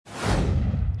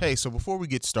Hey, so before we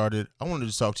get started, I wanted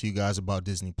to talk to you guys about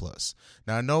Disney Plus.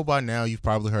 Now, I know by now you've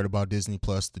probably heard about Disney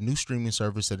Plus, the new streaming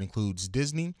service that includes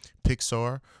Disney,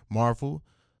 Pixar, Marvel,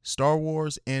 Star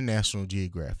Wars, and National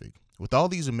Geographic. With all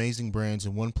these amazing brands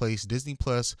in one place, Disney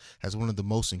Plus has one of the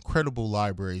most incredible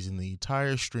libraries in the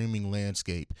entire streaming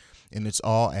landscape, and it's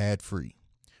all ad-free.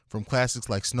 From classics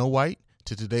like Snow White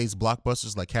to today's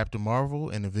blockbusters like Captain Marvel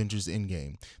and Avengers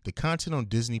Endgame, the content on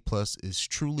Disney Plus is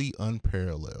truly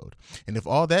unparalleled. And if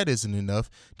all that isn't enough,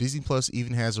 Disney Plus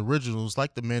even has originals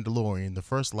like The Mandalorian, the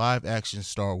first live-action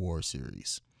Star Wars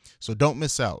series. So don't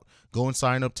miss out. Go and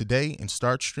sign up today and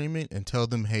start streaming and tell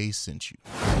them Hayes sent you.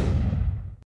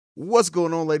 What's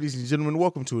going on, ladies and gentlemen?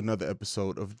 Welcome to another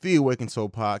episode of the Awakened Soul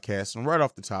Podcast. And right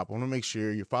off the top, I want to make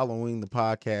sure you're following the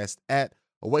podcast at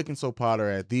Awakened Soul Pod or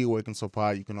at The Awakened Soul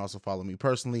Pod. You can also follow me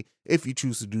personally if you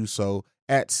choose to do so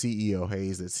at CEO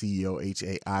Hayes, at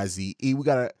CEOHAIZE. We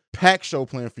got a packed show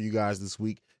planned for you guys this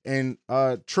week. And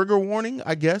trigger warning,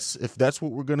 I guess, if that's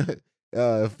what we're gonna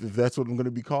if that's what I'm gonna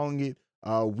be calling it.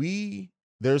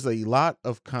 There's a lot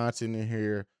of content in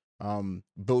here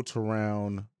built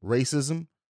around racism,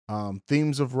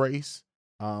 themes of race,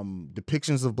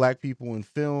 depictions of black people in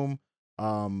film,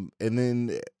 and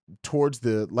then towards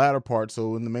the latter part,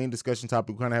 so in the main discussion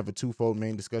topic, we kind of have a twofold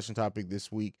main discussion topic this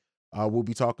week. We'll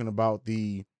be talking about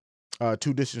the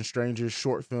Two Distant Strangers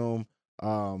short film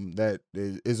that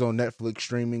is on Netflix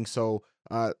streaming. So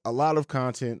a lot of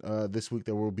content this week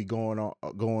that we'll be going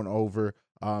over.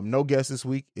 No guests this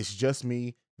week. It's just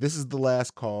me. This is the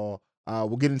last call.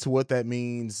 We'll get into what that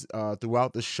means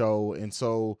throughout the show. And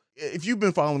so if you've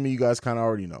been following me, you guys kind of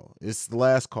already know. It's the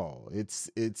last call.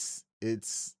 It's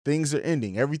things are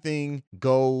ending. Everything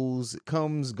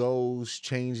comes, goes,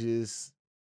 changes.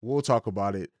 We'll talk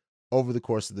about it over the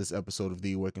course of this episode of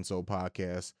the Awakened Soul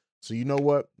Podcast. So you know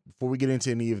what? Before we get into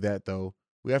any of that, though,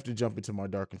 we have to jump into my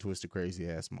dark and twisted, crazy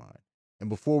ass mind. And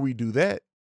before we do that,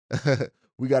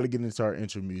 we got to get into our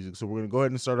intro music. So we're going to go ahead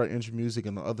and start our intro music.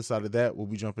 And on the other side of that, we'll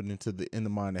be jumping into the In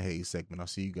the Mind of Hayes segment. I'll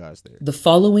see you guys there. The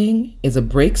following is a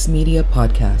Breaks Media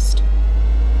podcast.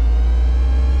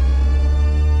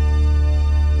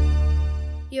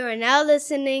 You are now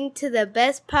listening to the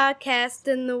best podcast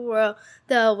in the world,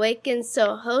 The Awakened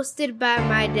Soul, hosted by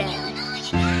my dad.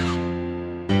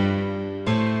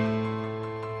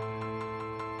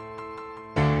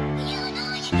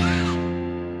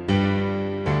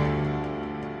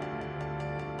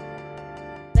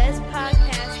 Best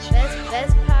podcast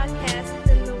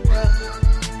in the world,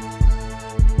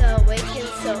 The Awakened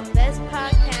Soul. Best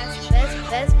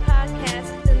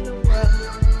podcast in the world,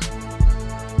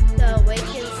 The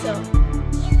Awakened Soul.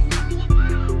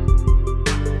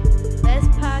 Best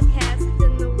podcast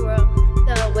in the world,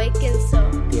 The Awakened Soul.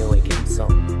 The Awakened Soul.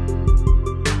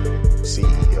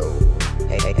 CEO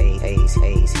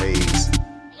Hayes.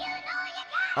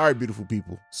 All right, beautiful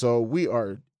people. So we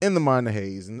are in the mind of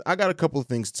Hayes, and I got a couple of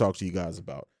things to talk to you guys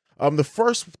about. The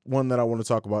first one that I want to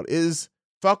talk about is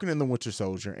Falcon and the Winter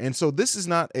Soldier. And so this is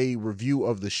not a review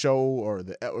of the show or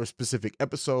specific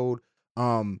episode.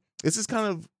 This is kind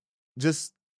of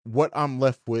just what I'm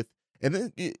left with. And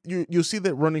then you'll see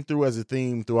that running through as a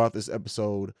theme throughout this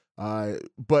episode.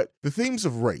 But the themes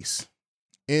of race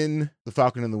in the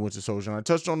Falcon and the Winter Soldier, and I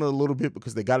touched on it a little bit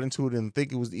because they got into it, and I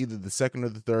think it was either the second or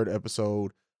the third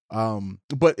episode.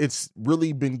 But it's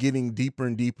really been getting deeper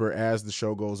and deeper as the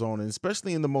show goes on, and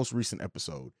especially in the most recent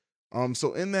episode.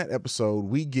 So in that episode,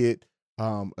 we get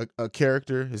a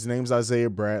character. His name's Isaiah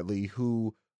Bradley,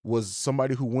 who was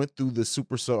somebody who went through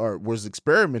the was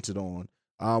experimented on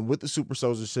with the super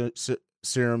soldier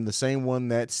serum, the same one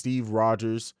that Steve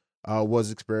Rogers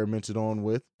was experimented on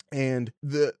with. And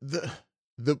the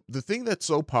thing that's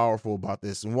so powerful about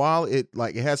this, and while it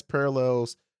has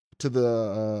parallels to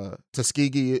the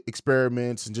Tuskegee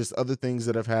experiments and just other things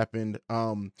that have happened,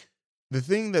 the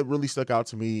thing that really stuck out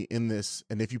to me in this,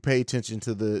 and if you pay attention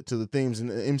to the themes in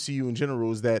the MCU in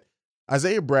general, is that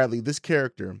Isaiah Bradley, this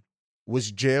character,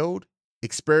 was jailed,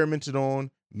 experimented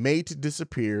on, made to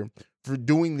disappear for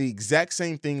doing the exact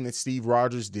same thing that Steve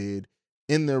Rogers did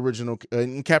in the original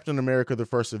in Captain America: The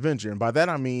First Avenger. And by that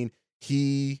I mean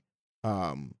his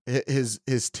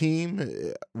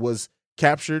team was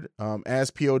captured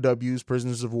as POWs,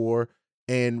 prisoners of war,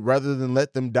 and rather than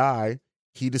let them die,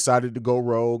 he decided to go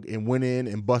rogue and went in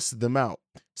and busted them out.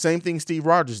 Same thing Steve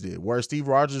Rogers did. Where Steve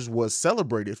Rogers was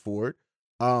celebrated for it,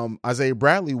 Isaiah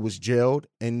Bradley was jailed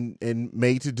and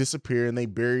made to disappear, and they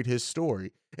buried his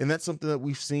story. And that's something that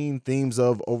we've seen themes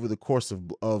of over the course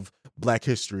of Black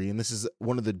history. And this is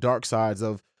one of the dark sides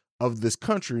of this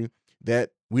country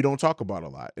that we don't talk about a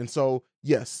lot. And so,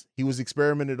 yes, he was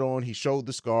experimented on. He showed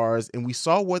the scars, and we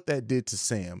saw what that did to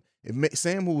Sam.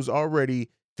 Sam, who was already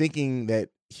thinking that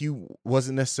he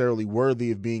wasn't necessarily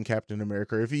worthy of being Captain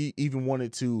America, or if he even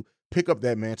wanted to pick up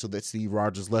that mantle that Steve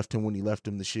Rogers left him when he left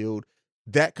him the shield,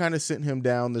 that kind of sent him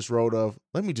down this road of,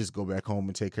 let me just go back home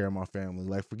and take care of my family.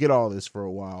 Like, forget all this for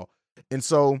a while. And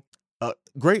so,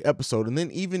 great episode. And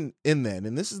then even in that,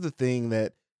 and this is the thing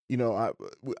that,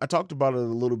 I talked about it a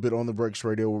little bit on the Breaks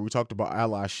Radio where we talked about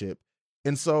allyship.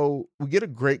 And so we get a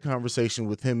great conversation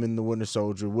with him in the Winter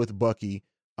Soldier with Bucky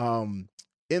in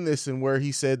this, and where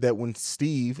he said that when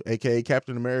Steve, aka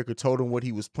Captain America, told him what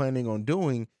he was planning on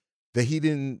doing, that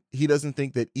he doesn't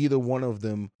think that either one of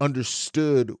them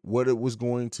understood what it was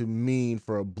going to mean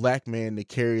for a black man to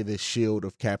carry the shield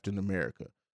of Captain America.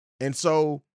 And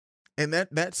so, and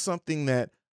that's something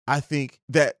that I think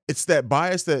that it's that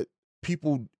bias that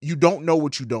people, you don't know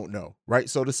what you don't know, right?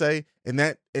 So to say, and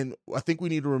I think we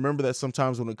need to remember that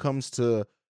sometimes when it comes to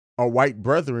our white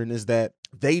brethren, is that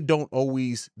they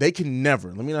can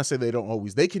never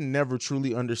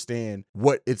truly understand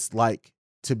what it's like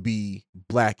to be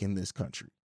black in this country.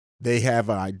 They have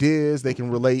ideas, they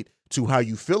can relate to how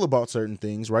you feel about certain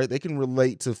things, right? They can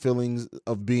relate to feelings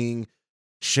of being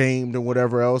shamed and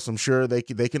whatever else. I'm sure they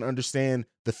can understand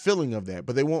the feeling of that,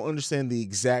 but they won't understand the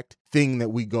exact thing that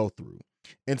we go through.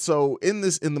 And so in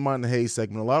the Mind the Hayes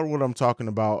segment, a lot of what I'm talking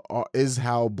about is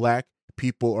how black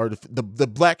people are the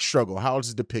black struggle, how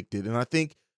it's depicted. And I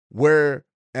think whereas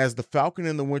the Falcon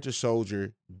and the Winter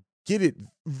Soldier get it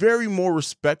very more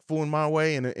respectful in my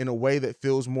way, and in a way that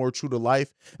feels more true to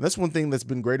life. And that's one thing that's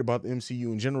been great about the MCU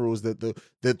in general, is that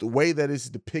the way that it's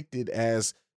depicted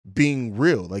as being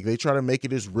real, like they try to make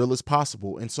it as real as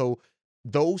possible. And so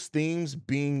those themes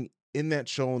being in that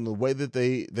show, and the way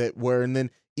that were, and then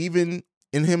even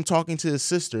in him talking to his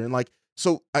sister, and like,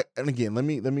 so and again, let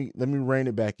me rein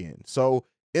it back in. So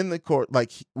in the court,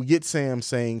 like, we get Bucky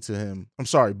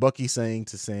saying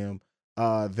to Sam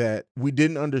that we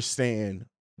didn't understand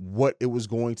what it was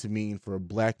going to mean for a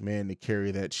black man to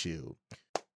carry that shield.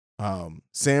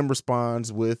 Sam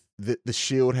responds with the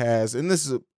shield has, and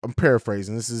I'm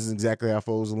paraphrasing, this is exactly how it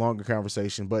was a longer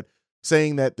conversation, but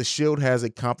saying that the shield has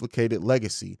a complicated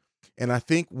legacy. And I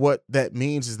think what that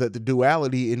means is that the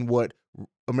duality in what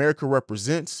America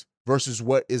represents versus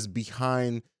what is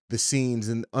behind the scenes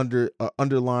and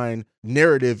underlying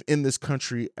narrative in this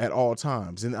country at all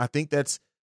times. And I think that's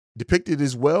depicted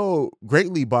as well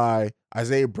greatly by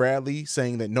Isaiah Bradley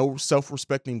saying that no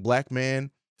self-respecting black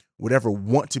man would ever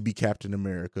want to be Captain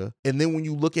America. And then when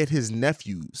you look at his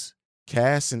nephews,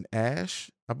 Cass and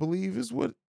Ash, I believe is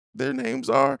what their names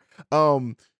are.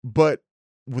 But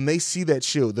when they see that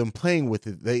shield, them playing with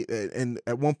it, and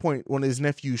at one point, one of his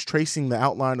nephews tracing the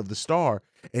outline of the star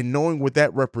and knowing what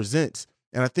that represents.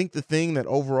 And I think the thing that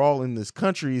overall in this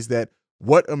country is that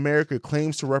what America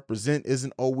claims to represent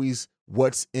isn't always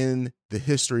what's in the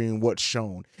history and what's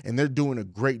shown. And they're doing a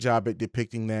great job at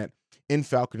depicting that in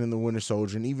Falcon and the Winter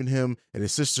Soldier, and even him and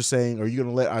his sister saying, are you going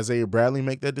to let Isaiah Bradley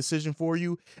make that decision for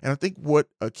you? And I think what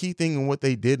a key thing in what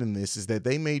they did in this is that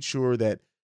they made sure that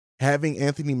having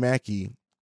Anthony Mackie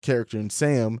character and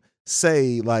Sam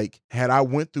say, like, had I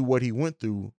went through what he went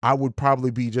through, I would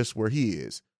probably be just where he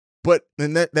is. But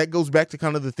and that goes back to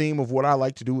kind of the theme of what I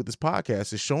like to do with this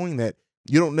podcast, is showing that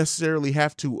you don't necessarily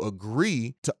have to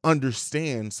agree to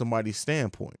understand somebody's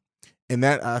standpoint. And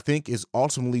that, I think, is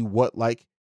ultimately what like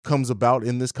comes about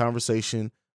in this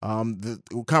conversation, the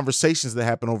conversations that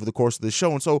happen over the course of the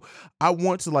show. And so I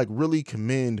want to like really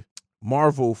commend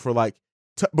Marvel for like,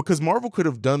 because Marvel could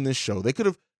have done this show. They could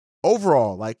have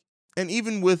overall, like, and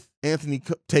even with Anthony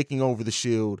taking over the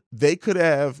shield, they could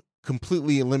have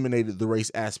completely eliminated the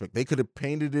race aspect. They could have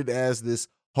painted it as this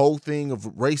whole thing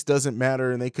of race doesn't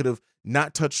matter, and they could have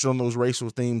not touched on those racial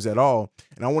themes at all.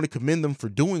 And I want to commend them for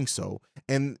doing so,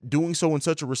 and doing so in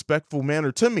such a respectful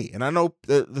manner to me. And I know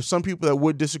there's some people that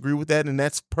would disagree with that, and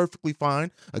that's perfectly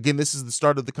fine. Again, this is the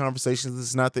start of the conversation. This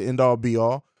is not the end all be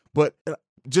all, but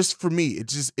just for me,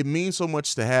 it means so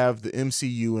much to have the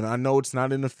MCU. And I know it's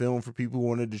not in the film for people who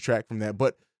want to detract from that,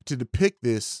 but to depict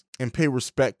this and pay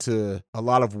respect to a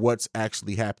lot of what's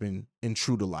actually happened in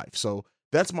true to life. So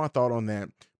that's my thought on that.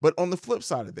 But on the flip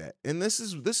side of that, and this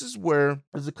is where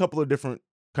there's a couple of different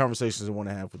conversations I want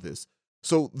to have with this.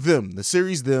 So the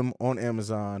series Them on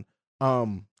Amazon,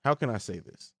 how can I say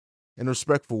this in a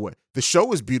respectful way? The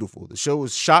show is beautiful. The show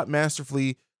is shot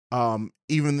masterfully.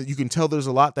 Even you can tell there's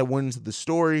a lot that went into the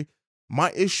story.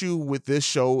 My issue with this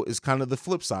show is kind of the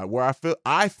flip side, where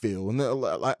I feel,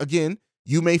 and again,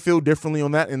 you may feel differently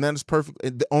on that, and that is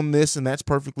perfect on this, and that's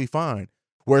perfectly fine.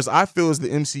 Whereas I feel as the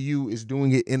MCU is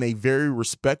doing it in a very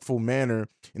respectful manner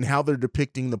in how they're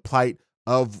depicting the plight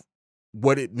of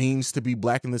what it means to be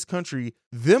black in this country.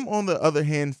 Them, on the other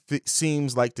hand,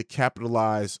 seems like to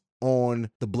capitalize on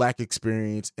the black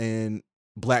experience and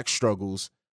black struggles.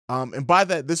 And by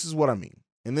that, this is what I mean.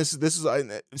 And this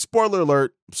is spoiler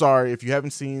alert. Sorry if you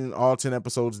haven't seen all 10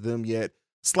 episodes of them yet.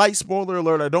 Slight spoiler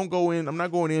alert. I'm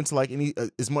not going into like any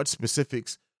as much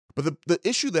specifics, but the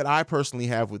issue that I personally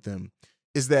have with them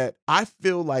is that I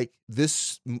feel like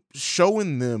this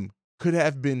showing them could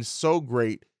have been so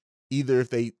great, either if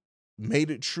they made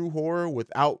it true horror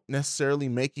without necessarily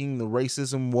making the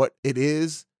racism what it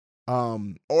is,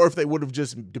 or if they would have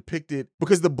just depicted,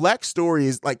 because the black story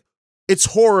is like, it's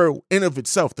horror in of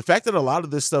itself. The fact that a lot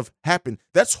of this stuff happened,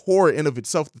 that's horror in of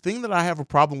itself. The thing that I have a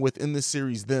problem with in this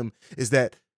series, them, is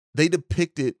that they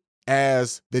depict it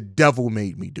as the devil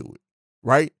made me do it,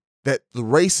 right? That the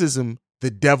racism,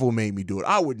 the devil made me do it.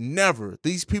 I would never,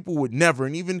 these people would never,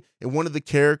 and even in one of the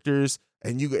characters,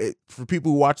 and for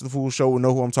people who watch the full show will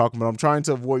know who I'm talking about, I'm trying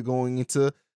to avoid going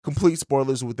into complete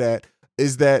spoilers with that,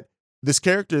 is that this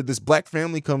character, this black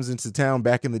family comes into town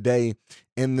back in the day,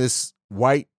 and this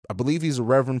white, I believe he's a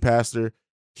reverend pastor,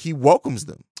 he welcomes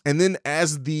them. And then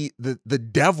as the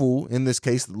devil, in this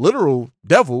case, the literal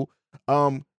devil,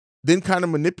 then kind of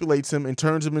manipulates him and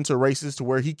turns him into racist to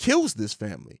where he kills this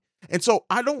family. And so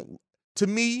to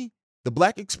me, the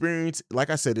black experience, like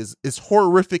I said, is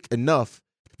horrific enough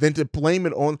than to blame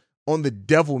it on the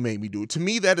devil made me do it. To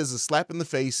me, that is a slap in the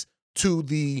face to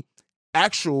the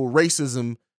actual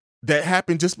racism that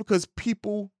happened just because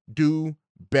people do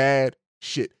bad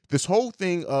shit. This whole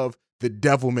thing of the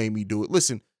devil made me do it.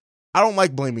 Listen, I don't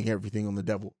like blaming everything on the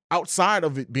devil. Outside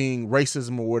of it being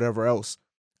racism or whatever else,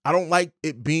 I don't like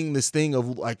it being this thing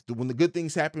of like, when the good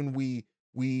things happen, we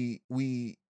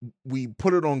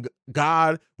put it on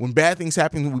God. When bad things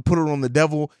happen, we put it on the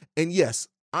devil. And yes,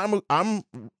 I'm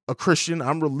a Christian,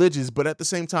 I'm religious, but at the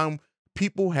same time,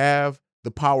 people have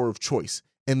the power of choice.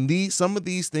 And some of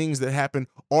these things that happen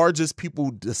are just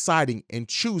people deciding and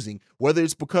choosing, whether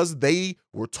it's because they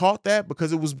were taught that,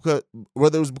 whether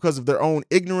it was because of their own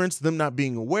ignorance, them not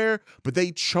being aware, but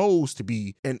they chose to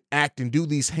be and act and do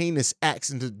these heinous acts,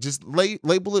 and to just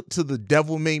label it to the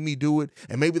devil made me do it.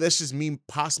 And maybe that's just me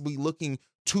possibly looking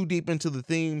too deep into the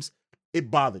themes.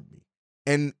 It bothered me,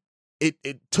 and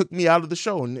it took me out of the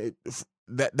show, and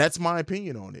that's my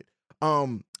opinion on it.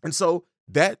 And so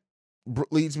that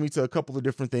leads me to a couple of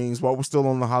different things while we're still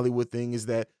on the Hollywood thing, is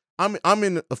that I'm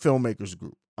in a filmmakers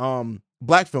group,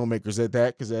 black filmmakers at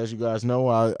that, because as you guys know,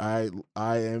 I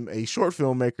am a short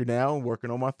filmmaker now, working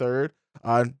on my third,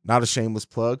 not a shameless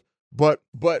plug, but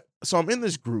so I'm in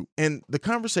this group, and the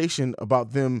conversation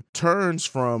about them turns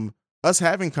from us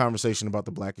having conversation about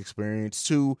the black experience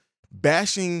to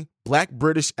bashing black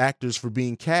British actors for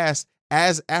being cast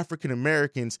as African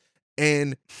Americans.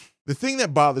 And the thing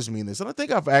that bothers me in this, and I think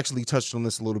I've actually touched on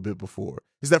this a little bit before,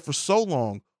 is that for so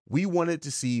long we wanted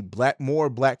to see more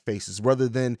black faces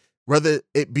rather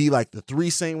it be like the three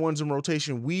same ones in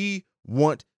rotation. We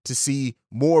want to see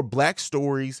more black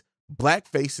stories, black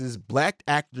faces, black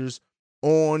actors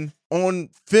on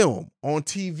film, on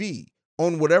TV,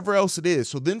 on whatever else it is.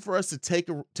 So then for us to take,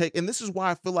 and this is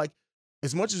why I feel like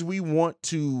as much as we want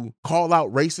to call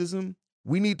out racism,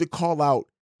 we need to call out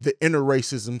the inner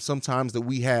racism sometimes that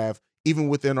we have even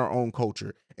within our own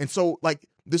culture. And so like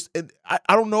this, I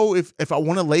don't know if I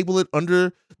want to label it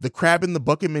under the crab in the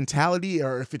bucket mentality,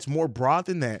 or if it's more broad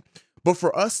than that, but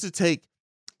for us to take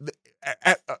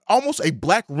almost a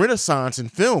black renaissance in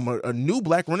film, a new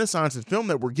black renaissance in film,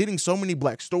 that we're getting so many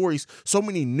black stories, so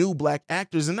many new black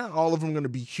actors, and not all of them going to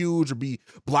be huge or be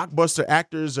blockbuster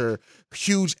actors or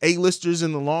huge A-listers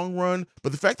in the long run.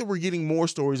 But the fact that we're getting more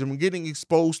stories and we're getting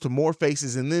exposed to more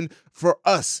faces, and then for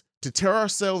us to tear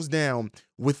ourselves down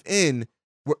within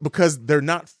because they're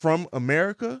not from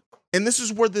America. And this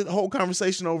is where the whole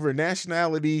conversation over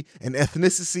nationality and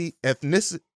ethnicity,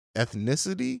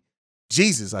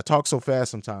 Jesus, I talk so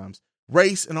fast sometimes,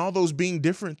 race and all those being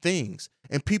different things.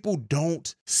 And people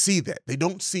don't see that. They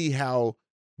don't see how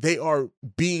they are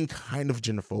being kind of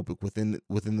xenophobic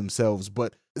within themselves,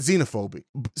 but xenophobic.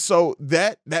 So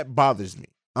that bothers me.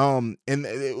 And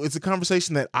it's a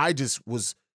conversation that I just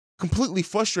was completely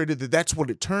frustrated that that's what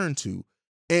it turned to.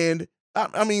 And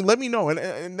I mean, let me know.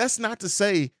 And that's not to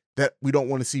say that we don't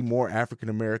want to see more African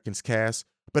Americans cast,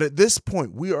 but at this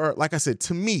point we are, like I said,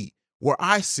 to me, where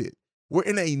I sit, we're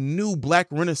in a new black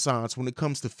renaissance when it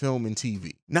comes to film and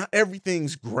TV. Not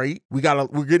everything's great. We're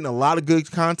getting a lot of good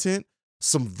content,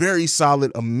 some very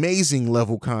solid, amazing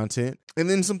level content, and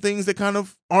then some things that kind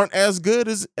of aren't as good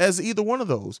as either one of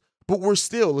those. But we're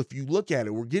still, if you look at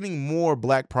it, we're getting more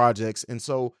black projects. And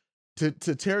so to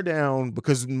tear down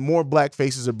because more black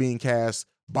faces are being cast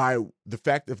by the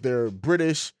fact if they're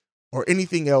British or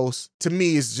anything else, to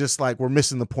me is just like we're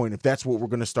missing the point if that's what we're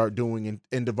going to start doing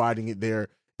and dividing it there,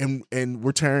 and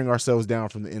we're tearing ourselves down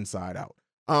from the inside out.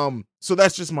 So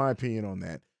that's just my opinion on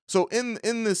that. So in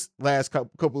this last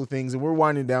couple of things, and we're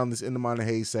winding down this In the Mind of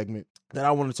Hayes segment, that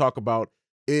I want to talk about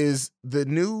is the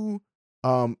new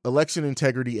Election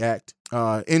Integrity Act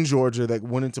in Georgia that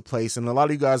went into place, and a lot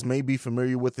of you guys may be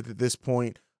familiar with it at this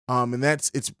point. And that's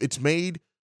it's made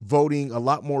voting a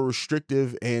lot more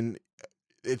restrictive, and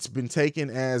it's been taken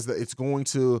as that it's going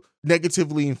to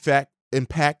negatively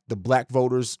impact the black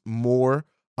voters more.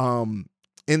 In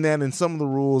that, and some of the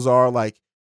rules are like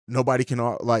nobody can,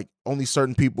 like only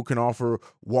certain people can offer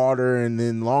water, and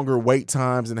then longer wait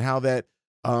times, and how that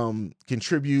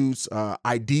contributes,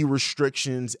 ID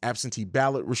restrictions, absentee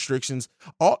ballot restrictions,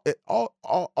 all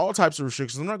types of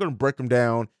restrictions. I'm not going to break them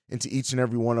down into each and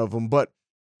every one of them, but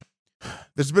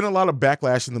there's been a lot of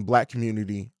backlash in the black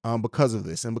community because of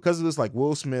this, and because of this, like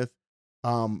Will Smith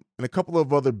and a couple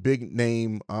of other big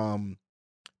name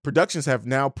productions have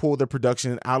now pulled their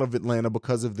production out of Atlanta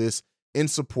because of this in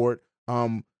support.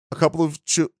 A couple of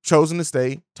chosen to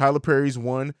stay. Tyler Perry's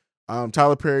one.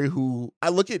 Tyler Perry, who I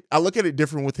look at it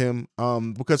different with him,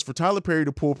 because for Tyler Perry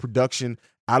to pull production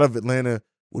out of Atlanta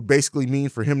would basically mean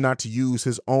for him not to use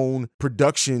his own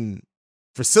production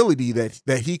facility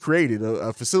that he created,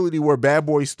 a facility where Bad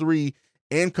Boys 3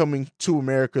 and Coming to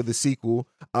America, the sequel,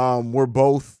 were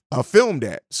both filmed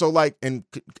at. So like, and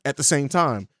at the same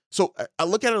time. So I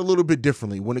look at it a little bit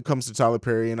differently when it comes to Tyler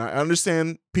Perry, and I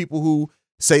understand people who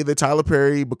say that Tyler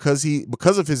Perry, because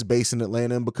of his base in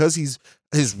Atlanta and because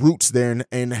his roots there,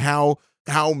 and how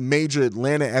major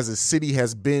Atlanta as a city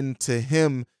has been to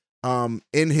him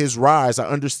in his rise. I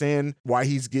understand why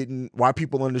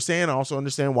people understand. I also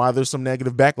understand why there's some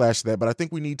negative backlash to that. But I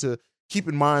think we need to keep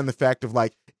in mind the fact of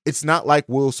like, it's not like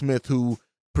Will Smith, who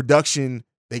production,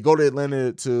 they go to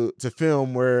Atlanta to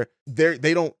film where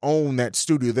they don't own that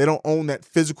studio. They don't own that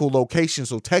physical location.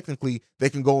 So technically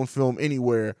they can go and film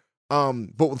anywhere.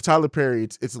 But with Tyler Perry,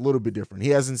 it's a little bit different. He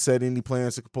hasn't said any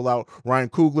plans to pull out. Ryan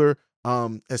Coogler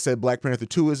has said Black Panther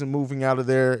 2 isn't moving out of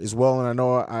there as well. And I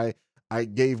know I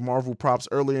gave Marvel props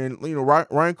earlier, and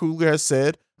Ryan Coogler has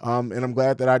said, and I'm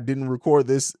glad that I didn't record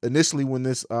this initially when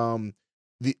this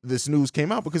this news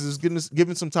came out, because it's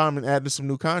given some time and added some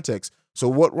new context. So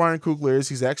what Ryan Coogler is,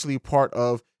 he's actually part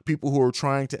of people who are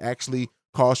trying to actually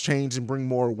cause change and bring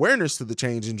more awareness to the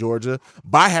change in Georgia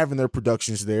by having their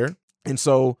productions there. And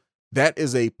so that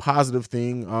is a positive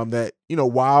thing, that,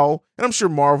 while, and I'm sure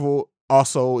Marvel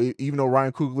also, even though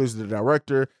Ryan Coogler is the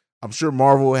director, I'm sure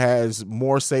Marvel has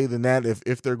more say than that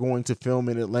if they're going to film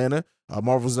in Atlanta.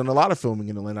 Marvel's done a lot of filming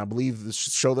in Atlanta. I believe the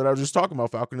show that I was just talking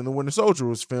about, Falcon and the Winter Soldier,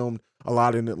 was filmed a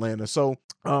lot in Atlanta. So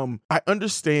I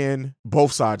understand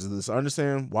both sides of this. I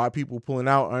understand why people are pulling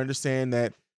out. I understand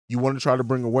that you want to try to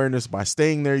bring awareness by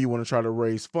staying there. You want to try to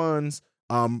raise funds,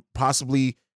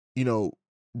 possibly,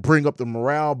 bring up the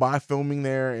morale by filming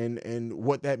there and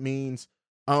what that means.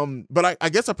 But I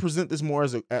guess I present this more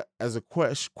as a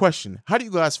question. How do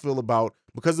you guys feel about,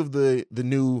 because of the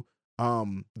new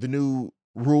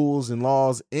rules and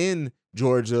laws in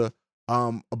Georgia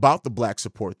about the black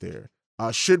support there?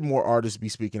 Should more artists be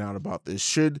speaking out about this?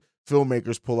 Should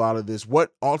filmmakers pull out of this?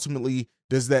 What ultimately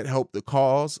does that help the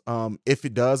cause? If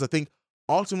it does, I think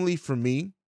ultimately for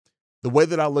me, the way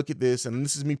that I look at this, and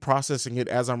this is me processing it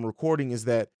as I'm recording, is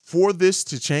that for this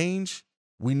to change,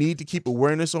 we need to keep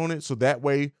awareness on it. So that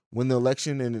way, when the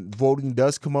election and voting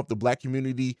does come up, the black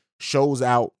community shows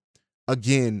out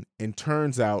again and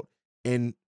turns out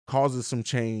and causes some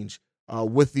change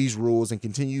with these rules and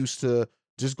continues to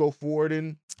just go forward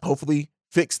and hopefully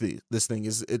fix this thing.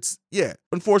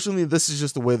 Unfortunately, this is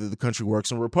just the way that the country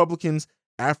works. And Republicans,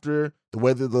 after the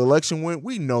way that the election went,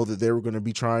 we know that they were going to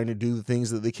be trying to do the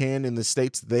things that they can in the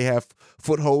states that they have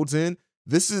footholds in.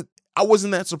 I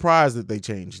wasn't that surprised that they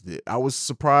changed it. I was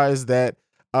surprised that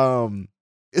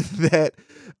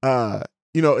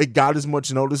it got as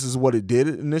much notice as what it did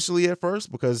initially at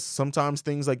first, because sometimes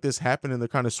things like this happen and they're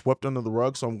kind of swept under the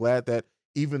rug. So I'm glad that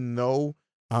even though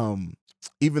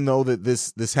that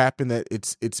this happened, that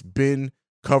it's been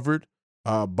covered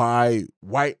by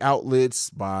white outlets,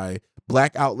 by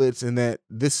black outlets, and that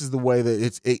this is the way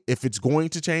that if it's going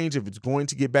to change, if it's going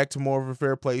to get back to more of a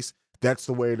fair place, that's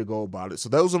the way to go about it. So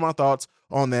those are my thoughts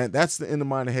on that. That's the In the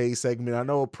Mind of Hayes segment. I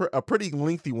know a pretty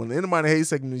lengthy one. The In the Mind of Hayes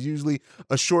segment is usually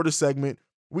a shorter segment.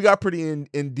 We got pretty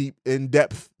in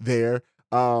depth there.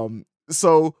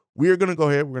 So we are going to go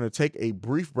ahead. We're going to take a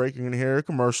brief break. You're going to hear a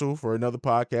commercial for another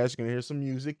podcast. You're going to hear some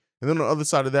music. And then on the other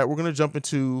side of that, we're going to jump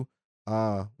into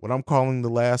what I'm calling the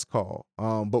last call.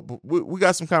 But we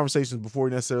got some conversations before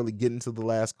we necessarily get into the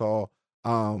last call.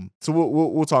 So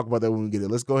we'll talk about that when we get it.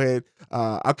 Let's go ahead.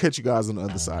 I'll catch you guys on the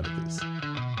other side of this.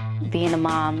 Being a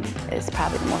mom is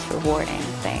probably the most rewarding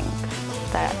thing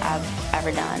that I've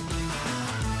ever done.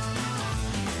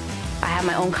 I have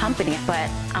my own company, but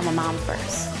I'm a mom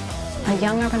first. A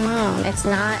young urban mom, it's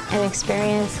not an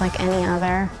experience like any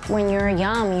other. When you're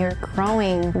young, you're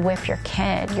growing with your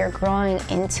kid. You're growing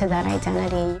into that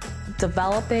identity.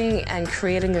 Developing and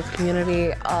creating a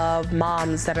community of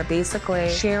moms that are basically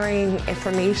sharing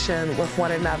information with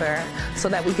one another so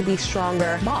that we can be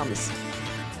stronger moms.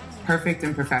 Perfect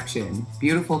imperfection,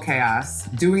 beautiful chaos,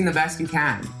 doing the best you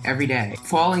can every day,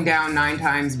 falling down 9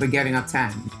 times but getting up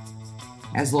 10.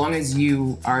 As long as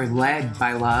you are led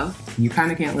by love, you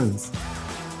kind of can't lose.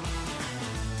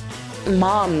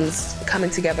 Moms coming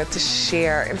together to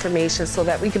share information so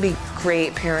that we can be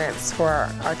great parents for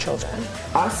our children.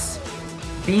 Us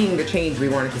being the change we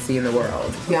wanted to see in the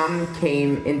world. Yum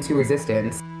came into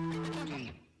existence.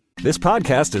 This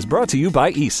podcast is brought to you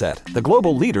by ESET, the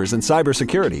global leaders in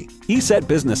cybersecurity. ESET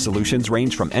business solutions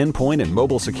range from endpoint and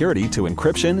mobile security to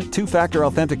encryption, two-factor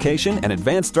authentication, and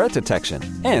advanced threat detection.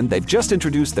 And they've just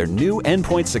introduced their new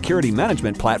endpoint security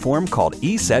management platform called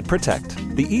ESET Protect.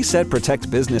 The ESET Protect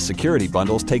business security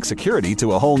bundles take security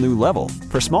to a whole new level.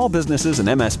 For small businesses and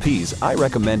MSPs, I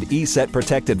recommend ESET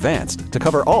Protect Advanced to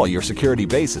cover all your security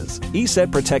bases.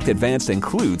 ESET Protect Advanced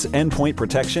includes endpoint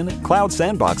protection, cloud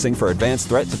sandboxing for advanced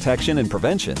threat detection and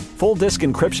prevention, full disk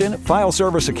encryption, file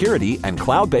server security, and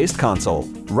cloud-based console.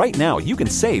 Right now, you can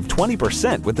save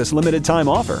 20% with this limited time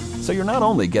offer. So you're not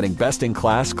only getting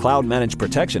best-in-class cloud-managed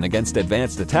protection against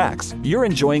advanced attacks, you're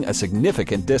enjoying a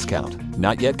significant discount.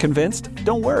 Not yet convinced?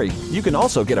 Don't worry. You can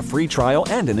also get a free trial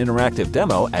and an interactive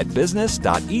demo at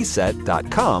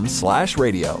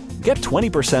business.eset.com/radio. Get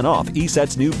 20% off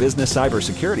ESET's new business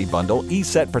cybersecurity bundle,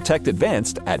 ESET Protect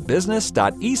Advanced, at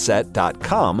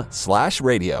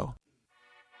business.eset.com/radio.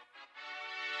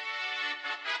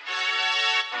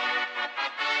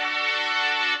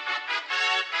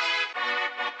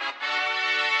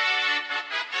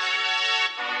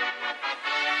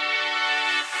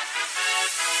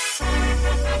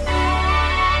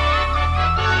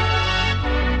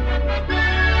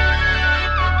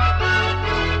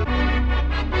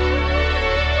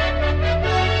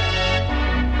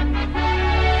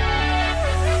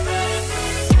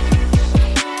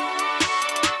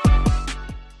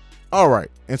 All right,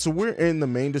 and so we're in the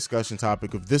main discussion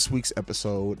topic of this week's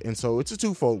episode, and so it's a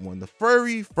twofold one. The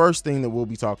very first thing that we'll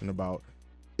be talking about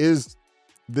is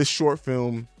this short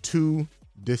film, Two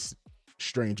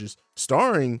Strangers,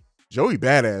 starring Joey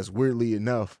Badass, weirdly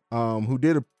enough, who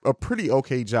did a pretty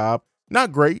okay job.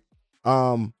 Not great,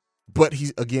 but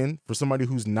he's, again, for somebody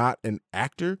who's not an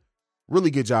actor,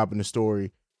 really good job in the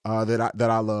story that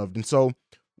I loved. And so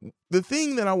the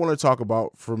thing that I want to talk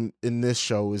about in this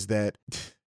show is that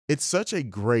it's such a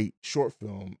great short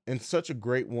film and such a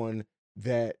great one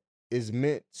that is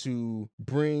meant to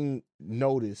bring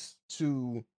notice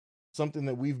to something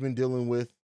that we've been dealing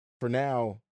with for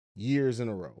now years in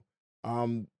a row.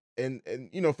 And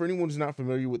you know, for anyone who's not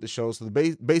familiar with the show, so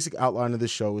the basic outline of the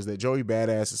show is that Joey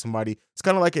Badass is somebody, it's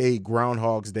kind of like a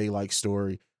Groundhog's Day like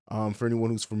story, for anyone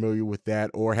who's familiar with that,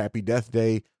 or Happy Death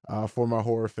Day for my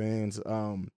horror fans.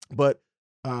 But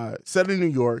set in New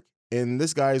York. And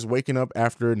this guy is waking up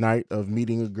after a night of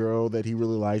meeting a girl that he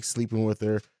really likes, sleeping with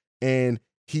her, and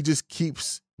he just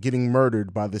keeps getting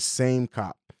murdered by the same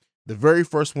cop. The very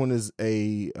first one is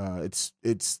it's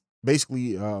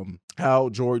basically how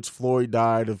George Floyd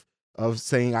died of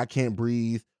saying I can't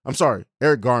breathe. I'm sorry,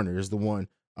 Eric Garner is the one.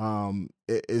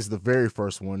 Is the very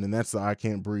first one, and that's the I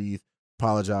can't breathe.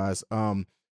 Apologize. And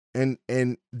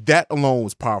that alone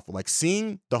was powerful. Like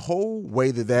seeing the whole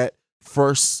way that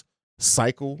first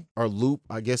cycle or loop,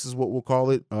 I guess is what we'll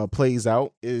call it, plays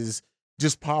out is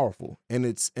just powerful. And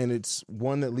it's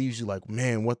one that leaves you like,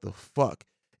 man, what the fuck?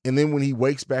 And then when he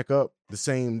wakes back up in the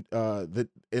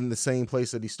same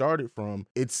place that he started from,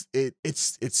 it's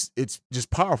just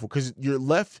powerful because you're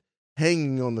left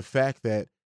hanging on the fact that,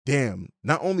 damn,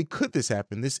 not only could this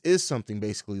happen, this is something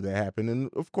basically that happened.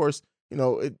 And of course, you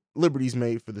know, liberty's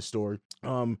made for the story.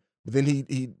 But then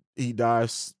he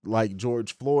dies like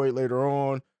George Floyd later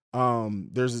on.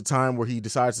 There's a time where he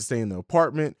decides to stay in the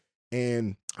apartment,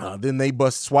 and then they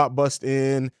SWAT bust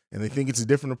in, and they think it's a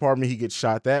different apartment. He gets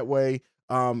shot that way.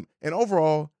 And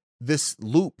overall, this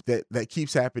loop that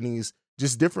keeps happening is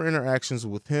just different interactions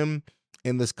with him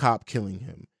and this cop killing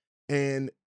him.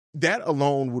 And that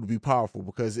alone would be powerful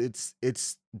because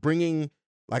it's bringing,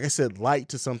 like I said, light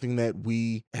to something that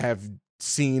we have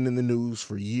seen in the news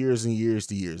for years and years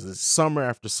to years. It's summer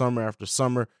after summer after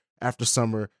summer after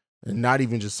summer, and not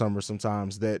even just summer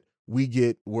sometimes, that we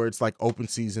get where it's like open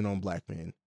season on black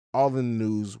men. All in the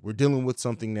news. We're dealing with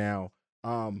something now.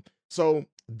 So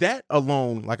that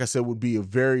alone, like I said, would be a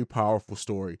very powerful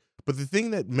story. But the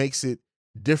thing that makes it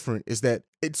different is that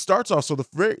it starts off so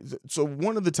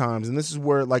one of the times, and this is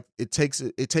where like it takes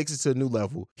it to a new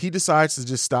level. He decides to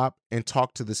just stop and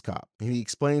talk to this cop, and he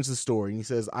explains the story, and he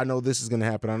says, I know this is gonna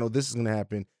happen, I know this is gonna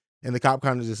happen. And the cop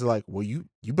kind of just like, well, you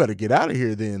better get out of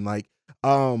here then. Like,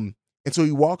 and so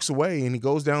he walks away and he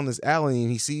goes down this alley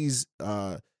and he sees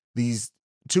these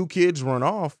two kids run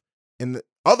off, and the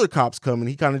other cops come, and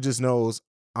he kind of just knows,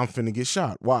 I'm finna get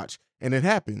shot, watch. And it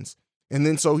happens. And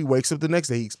then so he wakes up the next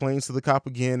day, he explains to the cop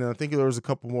again, and I think there was a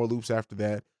couple more loops after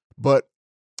that. But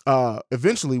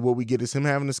eventually what we get is him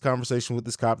having this conversation with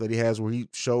this cop that he has where he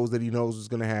shows that he knows what's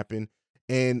going to happen.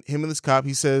 And him and this cop,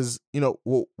 he says,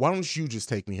 well, why don't you just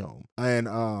take me home?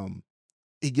 And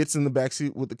he gets in the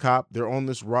backseat with the cop. They're on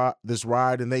this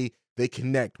ride, and they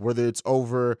connect, whether it's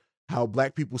over how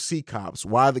black people see cops,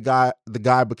 why the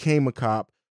guy became a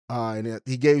cop. And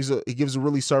he gives a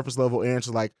really surface level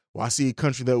answer like, well, I see a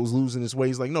country that was losing its way.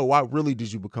 He's like, no, why really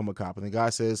did you become a cop? And the guy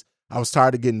says, I was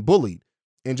tired of getting bullied.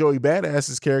 And Joey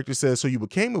Badass's character says, so you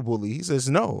became a bully? He says,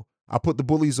 no, I put the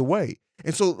bullies away.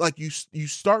 And so like you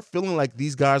start feeling like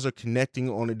these guys are connecting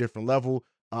on a different level.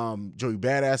 Joey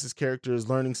Badass's character is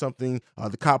learning something.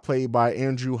 The cop played by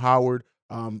Andrew Howard.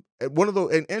 And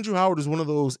Andrew Howard is one of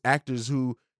those actors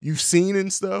who you've seen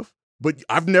in stuff, but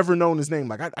I've never known his name.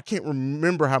 Like I can't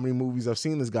remember how many movies I've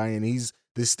seen this guy in. He's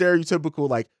this stereotypical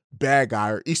like bad guy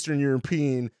or Eastern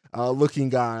European looking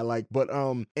guy. Like, but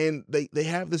and they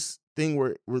have this thing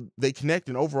where they connect,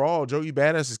 and overall Joey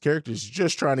Badass's character is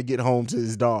just trying to get home to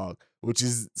his dog, which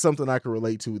is something I can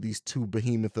relate to with these two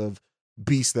behemoth of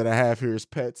beasts that I have here as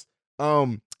pets.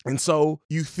 And so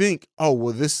you think, oh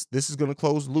well, this is gonna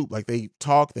close the loop. Like they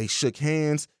talk, they shook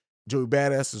hands. Joey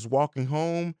Badass is walking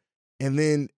home. And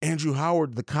then Andrew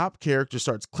Howard, the cop character,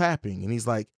 starts clapping. And he's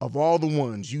like, of all the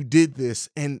ones, you did this.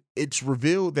 And it's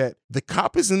revealed that the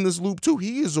cop is in this loop too.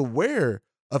 He is aware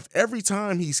of every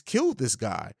time he's killed this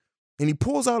guy. And he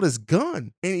pulls out his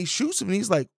gun and he shoots him. And he's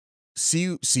like,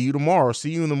 see you tomorrow,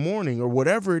 see you in the morning, or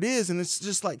whatever it is. And it's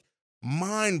just like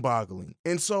mind-boggling.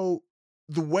 And so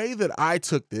the way that I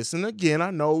took this, and again, I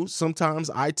know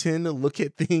sometimes I tend to look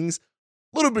at things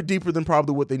a little bit deeper than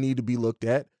probably what they need to be looked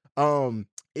at.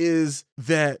 Is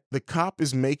that the cop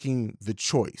is making the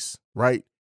choice, right,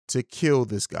 to kill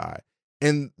this guy.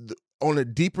 And on a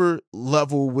deeper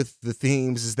level with the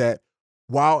themes is that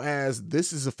while as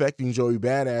this is affecting Joey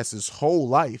Badass's whole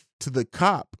life, to the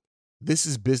cop, this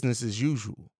is business as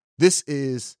usual. This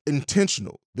is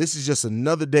intentional. This is just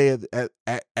another day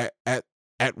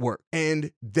at work.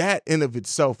 And that in of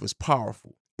itself is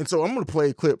powerful. And so I'm going to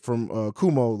play a clip from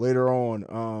Kumo later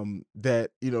on that,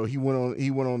 he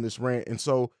went on this rant. And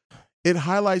so it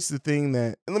highlights the thing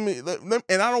that,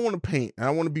 and I don't want to paint, and I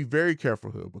want to be very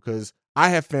careful here because I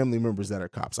have family members that are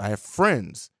cops. I have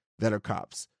friends that are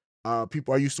cops.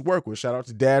 People I used to work with, shout out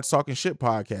to Dad's Talking Shit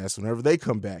podcast, whenever they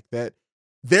come back, that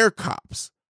they're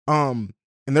cops. And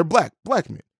they're black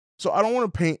men. So I don't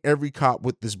want to paint every cop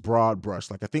with this broad brush.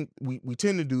 Like I think we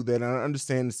tend to do that. And I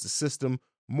understand it's the system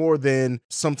more than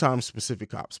sometimes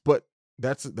specific cops, but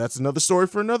that's another story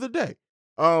for another day.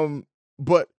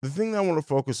 But the thing that I want to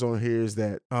focus on here is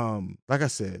that, like I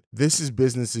said, this is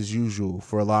business as usual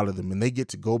for a lot of them, and they get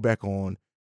to go back on,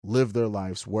 live their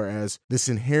lives. Whereas this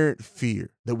inherent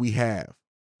fear that we have,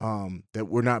 that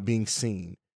we're not being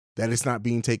seen, that it's not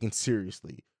being taken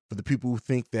seriously, for the people who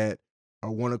think that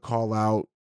or want to call out.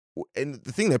 And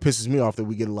the thing that pisses me off that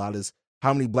we get a lot is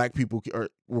how many black people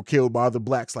were killed by other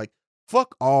blacks. Like,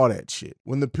 fuck all that shit.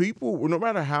 When the people, no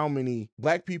matter how many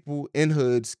black people in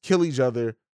hoods kill each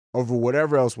other over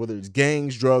whatever else, whether it's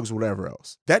gangs, drugs, whatever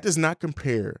else, that does not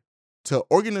compare to an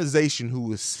organization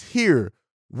who is here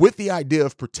with the idea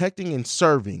of protecting and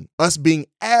serving us, being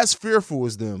as fearful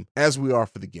as them as we are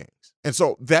for the gangs. And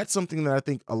so that's something that I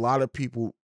think a lot of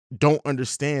people don't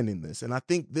understand in this. And I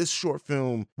think this short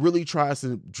film really tries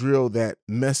to drill that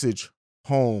message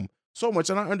home so much.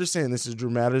 And I understand this is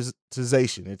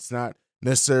dramatization. It's not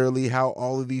necessarily how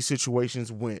all of these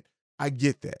situations went. I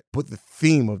get that. But the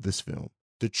theme of this film,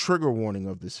 the trigger warning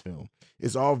of this film,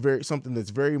 is all something that's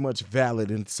very much valid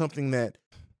and something that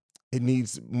it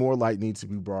needs more light needs to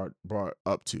be brought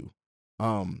up to.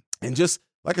 And just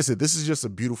like I said, this is just a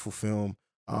beautiful film.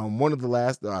 One of the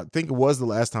last, I think it was the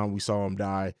last time we saw him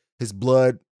die. His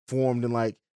blood formed in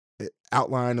like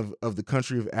outline of the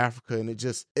country of Africa, and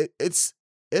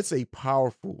it's a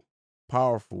powerful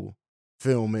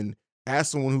film. And as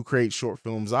someone who creates short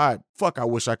films, I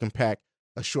wish I can pack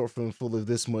a short film full of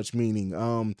this much meaning.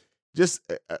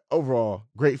 Overall,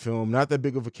 great film. Not that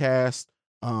big of a cast.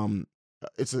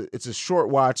 It's a short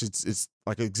watch. It's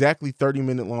like exactly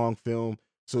 30-minute long film.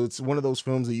 So it's one of those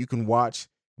films that you can watch,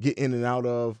 get in and out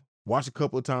of, watch a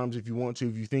couple of times if you want to,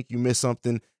 if you think you missed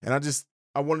something. And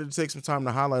I wanted to take some time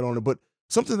to highlight on it. But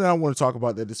something that I want to talk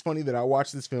about that is funny that I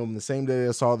watched this film the same day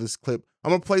I saw this clip. I'm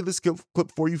going to play this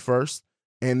clip for you first,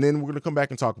 and then we're going to come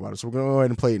back and talk about it. So we're going to go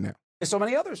ahead and play it now. There's so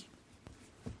many others.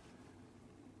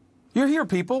 You're here,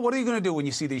 people. What are you going to do when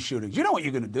you see these shootings? You know what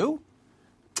you're going to do.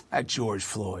 That George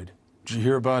Floyd. Did you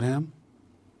hear about him?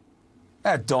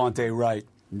 That Dante Wright.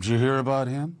 Did you hear about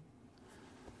him?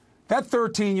 That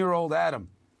 13-year-old Adam.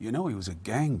 You know he was a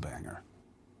gangbanger.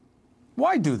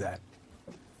 Why do that?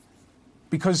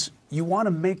 Because you want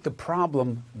to make the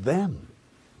problem them.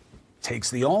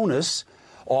 Takes the onus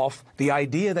off the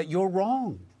idea that you're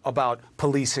wrong about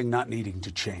policing not needing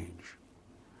to change.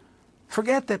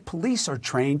 Forget that police are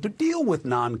trained to deal with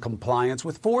non-compliance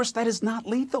with force that is not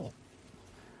lethal.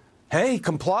 Hey,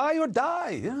 comply or die.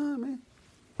 You know what I mean?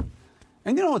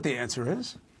 And you know what the answer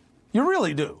is? You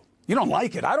really do. You don't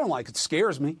like it. I don't like it. It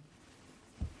scares me.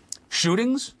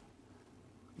 Shootings,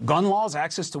 gun laws,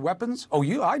 access to weapons.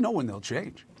 I know when they'll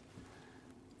change.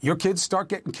 Your kids start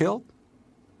getting killed.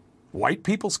 White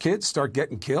people's kids start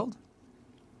getting killed.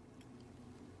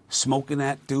 Smoking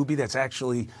that doobie that's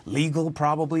actually legal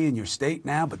probably in your state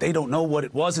now, but they don't know what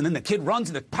it was. And then the kid runs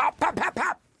and the pop, pop, pop,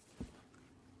 pop.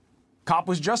 Cop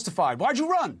was justified. Why'd you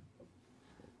run?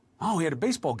 Oh, he had a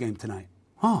baseball game tonight.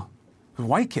 Oh, a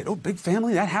white kid. Oh, big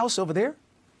family. That house over there.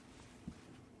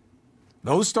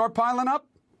 Those start piling up.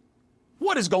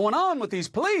 What is going on with these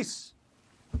police?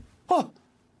 Oh,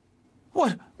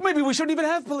 what? Maybe we shouldn't even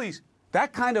have police.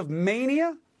 That kind of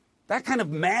mania, that kind of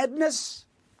madness,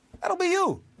 that'll be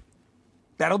you.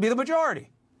 That'll be the majority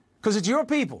because it's your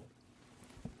people.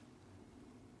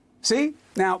 See?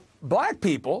 Now, black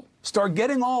people start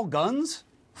getting all guns,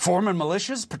 forming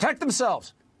militias, protect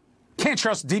themselves. Can't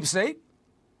trust deep state.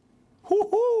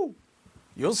 Whoo-hoo.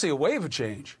 You'll see a wave of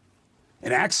change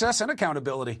in access and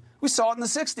accountability. We saw it in the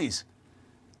 60s.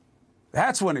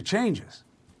 That's when it changes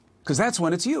because that's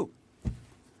when it's you.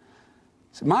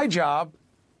 So my job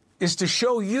is to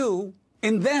show you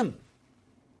in them.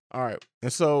 All right.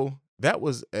 And so that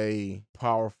was a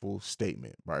powerful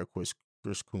statement by Chris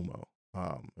Cuomo.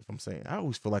 If I'm saying, I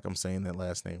always feel like I'm saying that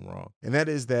last name wrong. And that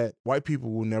is that white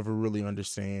people will never really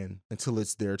understand until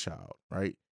it's their child,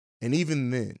 right? And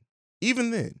even then,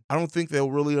 I don't think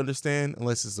they'll really understand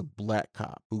unless it's a black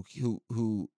cop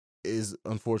who is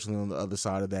unfortunately on the other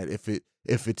side of that.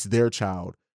 If it's their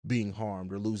child being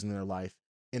harmed or losing their life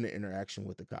in an interaction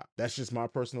with the cop. That's just my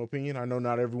personal opinion. I know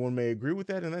not everyone may agree with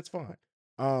that, and that's fine.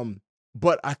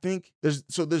 But I think there's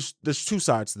two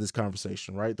sides to this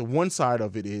conversation, right? The one side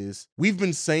of it is we've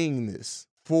been saying this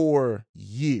for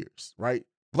years, right?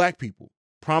 Black people,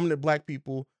 prominent black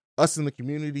people, us in the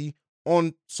community,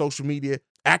 on social media,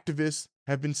 activists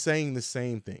have been saying the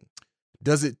same thing.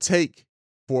 Does it take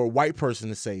for a white person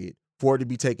to say it for it to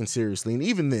be taken seriously? And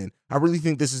even then, I really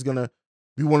think this is going to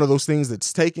be one of those things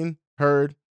that's taken,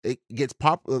 heard, it gets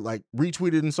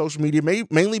retweeted in social media,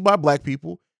 mainly by black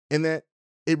people, and that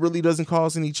it really doesn't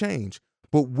cause any change.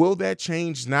 But will that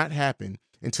change not happen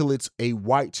until it's a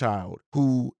white child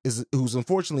who's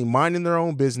unfortunately minding their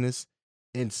own business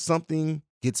and something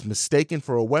gets mistaken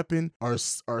for a weapon or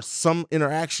some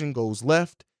interaction goes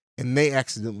left and they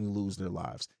accidentally lose their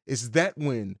lives? Is that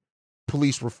when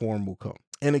police reform will come?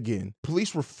 And again,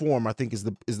 police reform, I think, is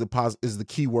the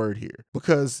key word here,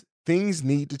 because things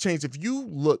need to change. If you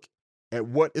look at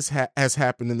what has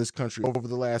happened in this country over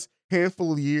the last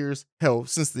handful of years, hell,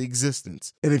 since the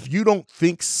existence, and if you don't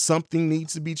think something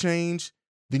needs to be changed,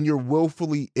 then you're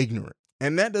willfully ignorant.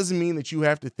 And that doesn't mean that you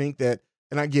have to think that,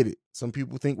 and I get it, some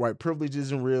people think white privilege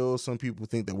isn't real, some people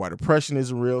think that white oppression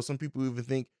isn't real, some people even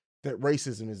think that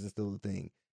racism isn't still a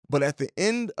thing. But at the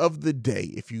end of the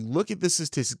day, if you look at the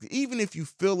statistics, even if you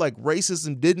feel like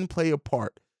racism didn't play a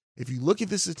part, if you look at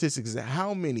the statistics of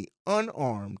how many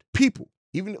unarmed people,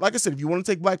 even like I said, if you want to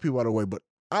take black people out of the way, but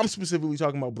I'm specifically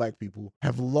talking about black people,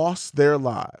 have lost their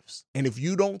lives. And if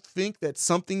you don't think that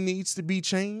something needs to be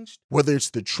changed, whether it's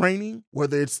the training,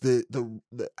 whether it's if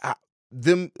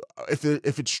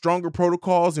it's stronger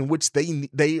protocols in which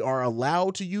they are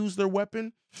allowed to use their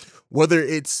weapon, whether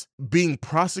it's being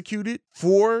prosecuted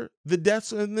for the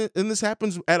deaths and this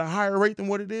happens at a higher rate than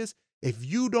what it is, if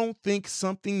you don't think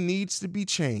something needs to be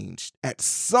changed at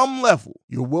some level,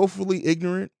 you're willfully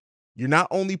ignorant You're not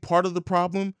only part of the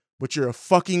problem, but you're a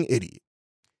fucking idiot.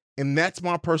 And that's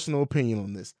my personal opinion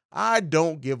on this. I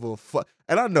don't give a fuck.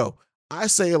 And I know I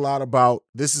say a lot about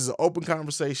this is an open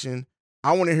conversation.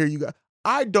 I want to hear you guys.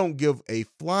 I don't give a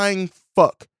flying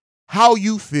fuck how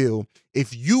you feel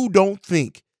if you don't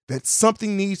think that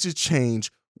something needs to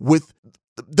change with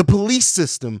the police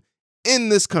system in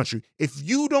this country. If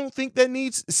you don't think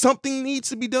that something needs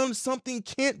to be done, something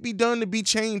can't be done to be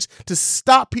changed to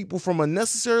stop people from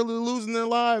unnecessarily losing their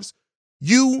lives,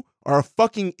 you are a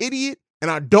fucking idiot, and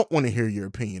I don't want to hear your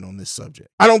opinion on this subject.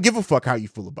 I don't give a fuck how you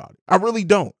feel about it. I really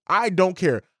don't. I don't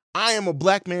care. I am a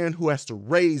black man who has to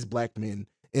raise black men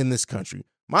in this country.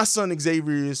 My son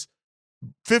Xavier's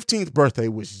 15th birthday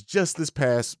was just this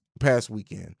past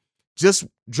weekend. Just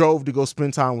drove to go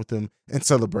spend time with him and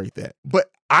celebrate that. But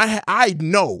I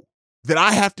know that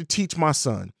I have to teach my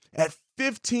son at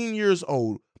 15 years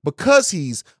old, because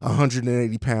he's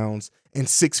 180 pounds and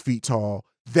 6 feet tall,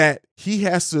 that he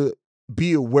has to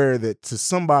be aware that to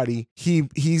somebody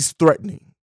he's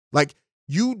threatening. Like,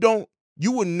 you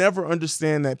would never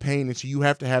understand that pain until you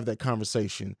have to have that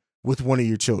conversation with one of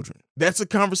your children. That's a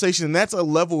conversation, and that's a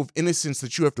level of innocence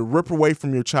that you have to rip away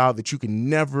from your child that you can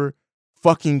never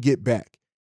fucking get back.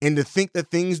 And to think that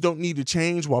things don't need to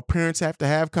change while parents have to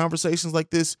have conversations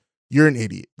like this, you're an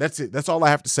idiot. That's it. That's all I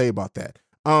have to say about that.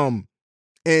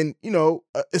 And you know,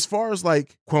 as far as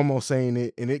like Cuomo saying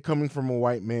it and it coming from a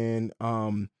white man,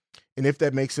 and if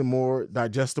that makes it more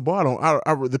digestible,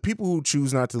 the people who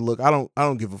choose not to look, I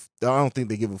don't think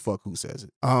they give a fuck who says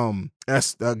it.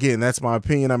 That's my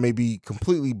opinion. I may be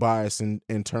completely biased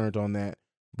and turned on that,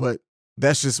 but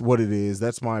that's just what it is.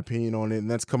 That's my opinion on it. And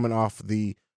that's coming off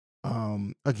the,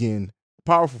 again,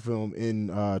 powerful film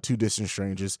in Two Distant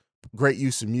Strangers. Great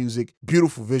use of music,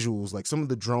 beautiful visuals. Like, some of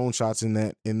the drone shots in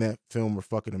that film were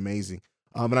fucking amazing.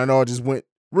 And I know I just went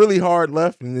really hard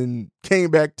left and then came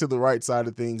back to the right side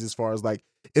of things as far as like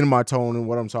in my tone and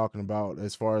what I'm talking about,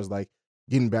 as far as like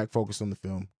getting back focused on the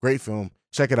film. Great film.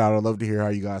 Check it out. I'd love to hear how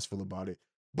you guys feel about it.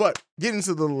 But getting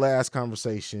to the last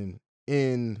conversation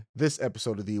in this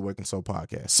episode of the Awaken Soul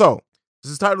podcast. So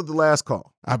this is titled The Last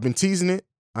Call. I've been teasing it.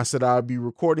 I said I'd be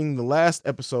recording the last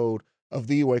episode of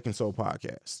the Awaken Soul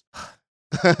podcast.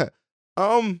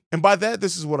 And by that,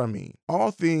 this is what I mean.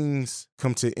 All things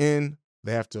come to end.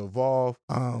 They have to evolve.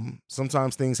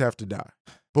 Sometimes things have to die.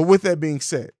 But with that being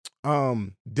said,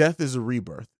 death is a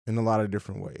rebirth in a lot of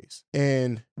different ways.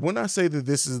 And when I say that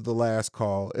this is the last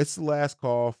call, it's the last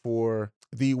call for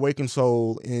the Awakened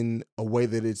Soul in a way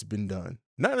that it's been done.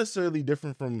 Not necessarily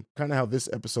different from kind of how this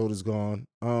episode has gone.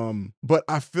 But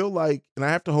I feel like, and I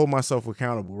have to hold myself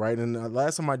accountable, right? And the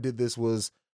last time I did this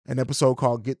was an episode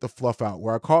called Get the Fluff Out,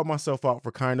 where I called myself out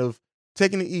for kind of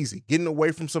taking it easy, getting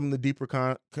away from some of the deeper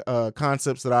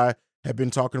concepts that I have been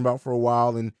talking about for a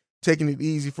while, and taking it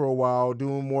easy for a while,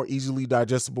 doing more easily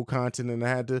digestible content. And I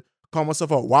had to call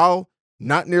myself out. While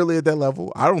not nearly at that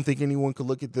level, I don't think anyone could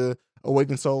look at the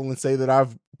Awakened Soul and say that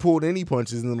I've pulled any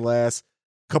punches in the last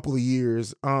couple of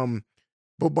years.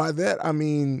 But by that, I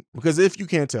mean, because if you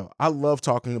can't tell, I love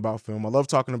talking about film. I love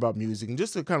talking about music, and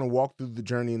just to kind of walk through the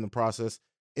journey and the process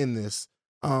in this.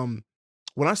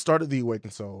 When I started the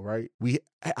Awakened Soul, right,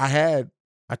 I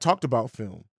talked about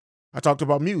film. I talked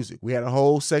about music. We had a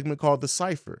whole segment called The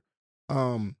Cypher,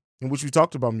 in which we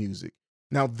talked about music.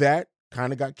 Now that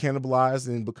kind of got cannibalized,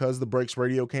 and because the Breaks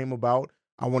Radio came about,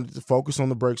 I wanted to focus on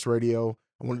the Breaks Radio.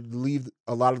 I wanted to leave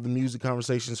a lot of the music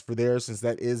conversations for there, since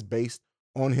that is based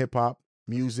on hip hop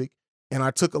music. And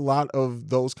I took a lot of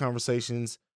those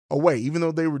conversations away, even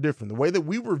though they were different. The way that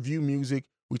we review music,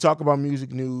 we talk about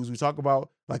music news, we talk about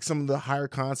like some of the higher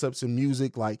concepts in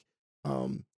music, like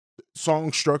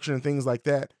song structure and things like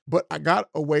that. But I got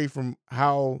away from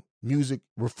how music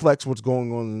reflects what's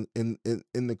going on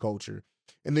in the culture.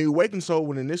 And the Awakened Soul,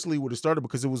 when initially would have started,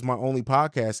 because it was my only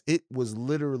podcast, it was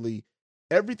literally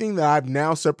everything that I've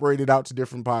now separated out to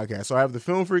different podcasts. So I have the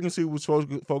Film Frequency, which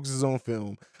focuses on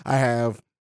film. I have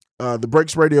the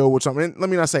Breaks Radio, which let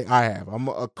me not say I have. I'm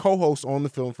a co-host on the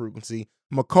Film Frequency.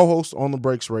 I'm a co-host on the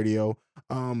Breaks Radio.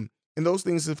 And those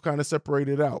things have kind of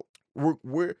separated out.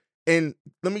 And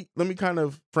let me kind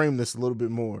of frame this a little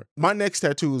bit more. My next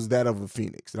tattoo is that of a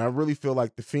phoenix. And I really feel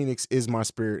like the phoenix is my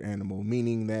spirit animal,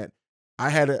 meaning that I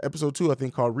had an episode 2, I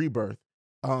think, called Rebirth.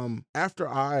 After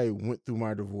I went through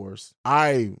my divorce,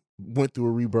 I went through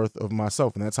a rebirth of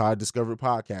myself. And that's how I discovered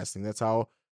podcasting. That's how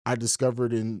I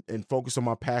discovered and focused on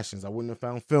my passions. I wouldn't have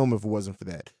found film if it wasn't for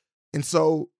that. And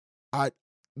so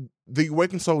the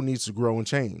Awakened Soul needs to grow and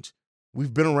change.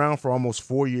 We've been around for almost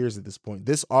 4 years at this point.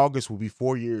 This August will be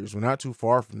 4 years. We're not too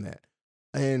far from that.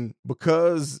 And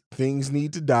because things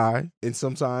need to die and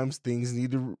sometimes things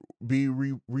need to be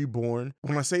reborn,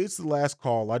 when I say it's the last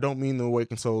call, I don't mean the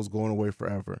Awakened Soul is going away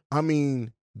forever. I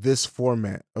mean this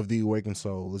format of the Awakened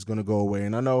Soul is going to go away.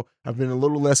 And I know I've been a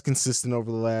little less consistent over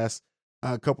the last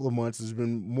couple of months. There's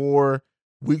been more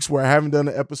weeks where I haven't done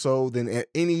an episode than at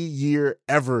any year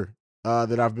ever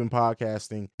that I've been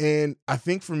podcasting. And I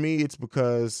think for me, it's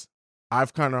because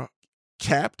I've kind of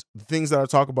capped the things that I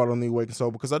talk about on the Awakened Soul,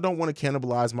 because I don't want to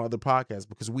cannibalize my other podcasts,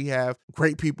 because we have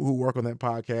great people who work on that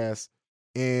podcast.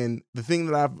 And the thing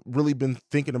that I've really been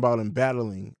thinking about and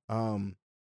battling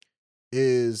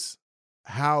is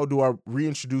how do I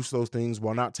reintroduce those things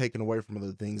while not taking away from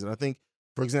other things. And I think,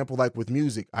 for example, like with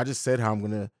music, I just said how I'm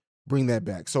going to bring that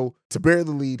back. So to bear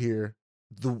the lead here,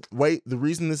 the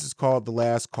reason this is called The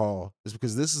Last Call is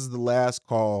because this is the last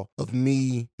call of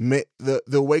me, the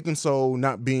Awakened Soul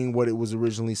not being what it was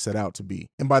originally set out to be.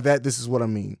 And by that, this is what I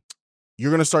mean.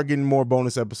 You're going to start getting more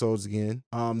bonus episodes again.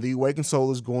 The Awakened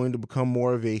Soul is going to become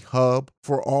more of a hub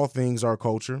for all things our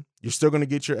culture. You're still going to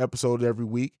get your episode every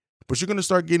week, but you're going to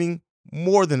start getting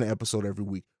more than an episode every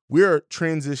week. We are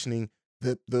transitioning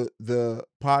the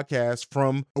podcast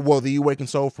from, the Awakened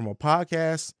Soul from a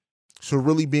podcast to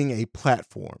really being a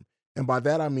platform. And by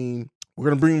that, I mean, we're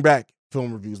going to bring back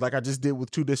film reviews like I just did with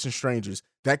Two Distant Strangers.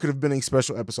 That could have been a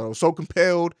special episode. I was so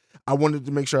compelled, I wanted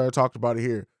to make sure I talked about it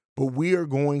here. But we are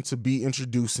going to be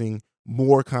introducing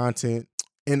more content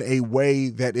in a way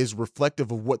that is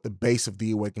reflective of what the base of the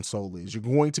Awakened Soul is. You're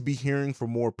going to be hearing from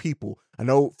more people. I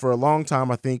know for a long time,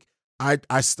 I think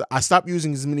I stopped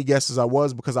using as many guests as I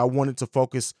was because I wanted to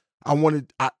focus. I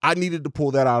needed to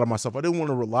pull that out of myself. I didn't want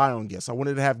to rely on guests. I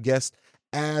wanted to have guests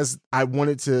as I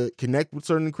wanted to connect with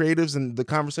certain creatives, and the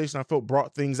conversation I felt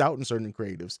brought things out in certain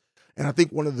creatives. And I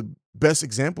think one of the best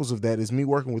examples of that is me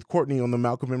working with Courtney on the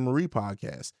Malcolm and Marie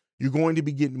podcast. You're going to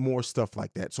be getting more stuff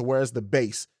like that. So whereas the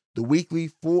base, the weekly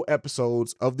full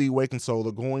episodes of the Awakened Soul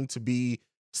are going to be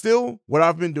still what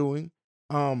I've been doing,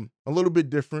 a little bit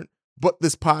different, but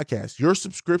this podcast, your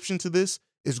subscription to this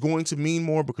is going to mean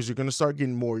more because you're going to start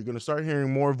getting more. You're going to start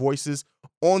hearing more voices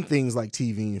on things like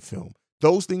TV and film.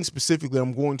 Those things specifically,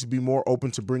 I'm going to be more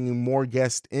open to bringing more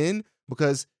guests in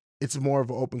because it's more of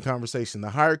an open conversation.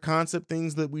 The higher concept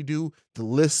things that we do, the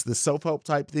lists, the self-help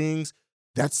type things,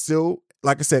 that's still,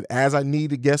 like I said, as I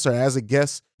need a guest or as a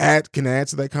guest can add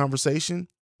to that conversation,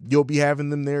 you'll be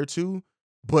having them there too.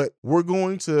 But we're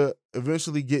going to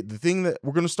eventually get the thing that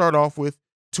we're going to start off with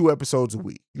 2 episodes a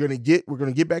week. We're going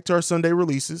to get back to our Sunday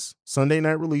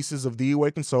night releases of The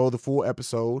Awakened Soul, the full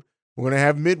episode. We're going to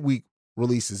have midweek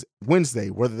releases Wednesday,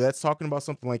 whether that's talking about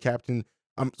something like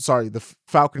the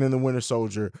Falcon and the Winter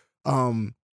Soldier,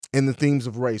 and the themes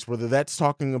of race, whether that's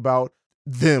talking about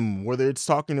them, whether it's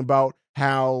talking about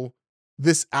how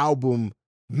this album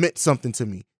meant something to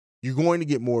me. You're going to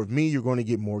get more of me. You're going to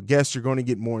get more guests. You're going to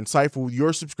get more insightful.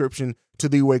 Your subscription to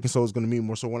The Awakened Soul is going to mean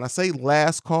more. So when I say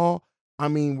last call, I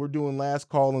mean, we're doing last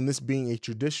call on this being a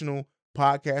traditional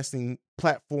podcasting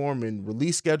platform and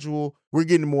release schedule. We're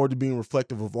getting more to being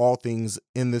reflective of all things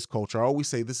in this culture. I always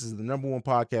say this is the #1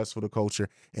 podcast for the culture,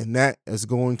 and that is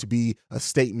going to be a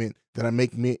statement that I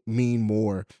make mean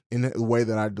more in the way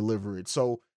that I deliver it.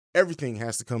 So everything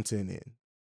has to come to an end,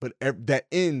 but that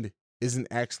end isn't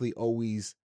actually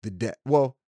always the death.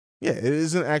 Well, yeah, it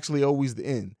isn't actually always the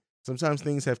end. Sometimes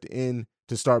things have to end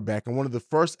to start back. And one of the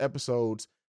first episodes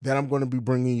that I'm going to be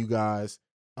bringing you guys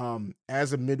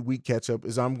as a midweek catch-up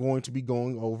is I'm going to be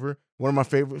going over one of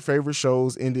my favorite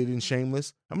shows ended in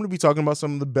Shameless. I'm going to be talking about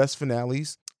some of the best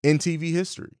finales in TV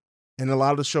history and a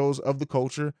lot of the shows of the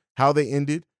culture, how they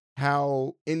ended,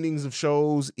 how endings of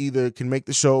shows either can make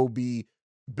the show be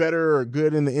better or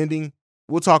good in the ending.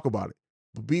 We'll talk about it.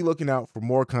 But be looking out for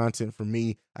more content from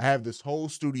me. I have this whole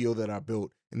studio that I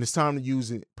built, and it's time to use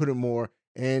it, put it more,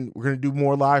 and we're going to do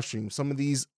more live streams. Some of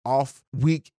these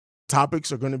off-week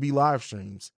topics are going to be live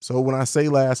streams. So when I say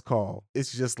last call,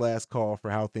 it's just last call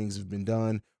for how things have been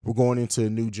done. We're going into a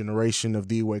new generation of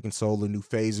The Awakened Soul, a new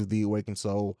phase of The Awakened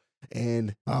Soul.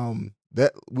 And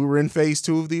that we were in phase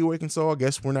 2 of The Awakened Soul. I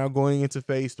guess we're now going into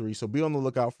phase 3. So be on the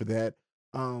lookout for that.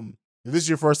 If this is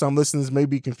your first time listening, this may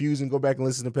be confusing. Go back and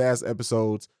listen to past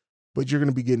episodes, but you're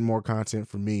going to be getting more content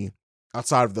from me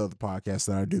outside of the other podcasts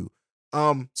that I do.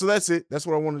 So that's it. That's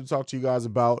what I wanted to talk to you guys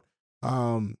about.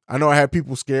 I know I had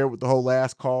people scared with the whole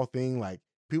last call thing. Like,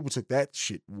 people took that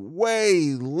shit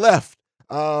way left.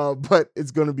 But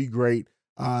it's going to be great.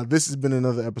 This has been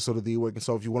another episode of The Awakened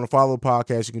Soul. If you want to follow the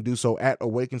podcast, you can do so at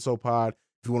Awakened Soul Pod.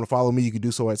 If you want to follow me, you can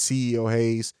do so at CEO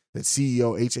Hayes. That's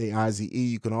CEO Haize.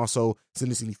 You can also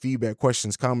send us any feedback,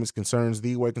 questions, comments, concerns,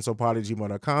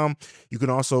 theawakenedsoulpod@gmail.com. You can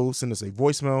also send us a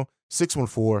voicemail,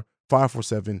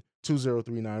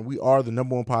 614-547-2039. We are the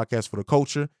 #1 podcast for the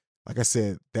culture. Like I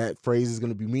said, that phrase is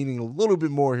going to be meaning a little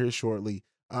bit more here shortly.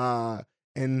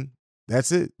 And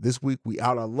that's it. This week, we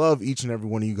out. I love each and every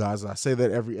one of you guys. I say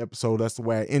that every episode. That's the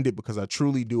way I end it because I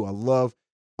truly do. I love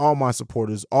all my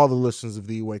supporters, all the listeners of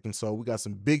The Awakened Soul. We got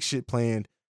some big shit planned.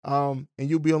 And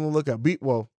you'll be on the lookout.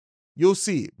 You'll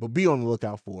see it, but be on the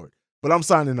lookout for it. But I'm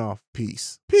signing off.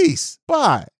 Peace.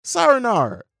 Bye.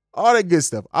 Sayonara. All that good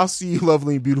stuff. I'll see you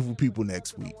lovely and beautiful people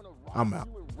next week. I'm out.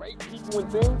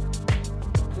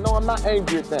 No, I'm not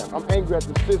angry at them. I'm angry at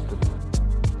the system.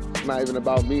 It's not even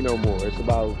about me no more. It's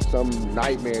about some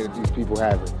nightmare that these people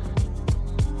having.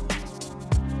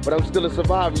 But I'm still a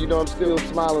survivor, you know, I'm still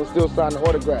smiling, still signing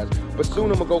autographs. But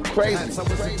soon I'm gonna go crazy. I was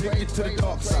addicted to the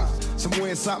dark side.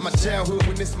 Somewhere inside my childhood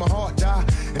when this my heart died.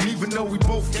 And even though we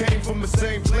both came from the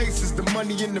same places, the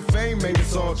money and the fame made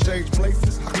us all change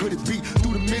places. How could it be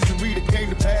through the misery that came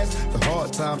to pass? The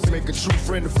hard times make a true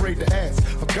friend afraid to ask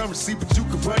for currency, but you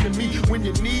can run to me when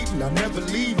you need, and I'll never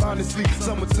leave. Honestly,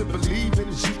 someone to believe in,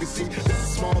 as you can see, it's a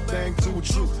small thing to a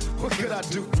truth. What could I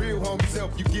do? Real homies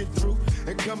help you get through.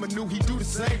 And coming new, he do the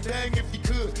same thing if he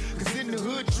could. Cause in the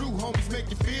hood, true homies make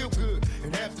you feel good.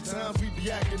 And half the times we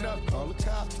be acting up, call the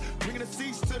cops. Bringing a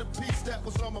cease to the peace that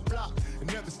was on my block. It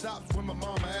never stops when my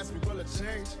mama asks me, will I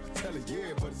change? I tell her,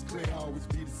 yeah, but it's clear I always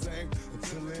be the same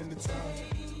until the end of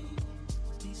time.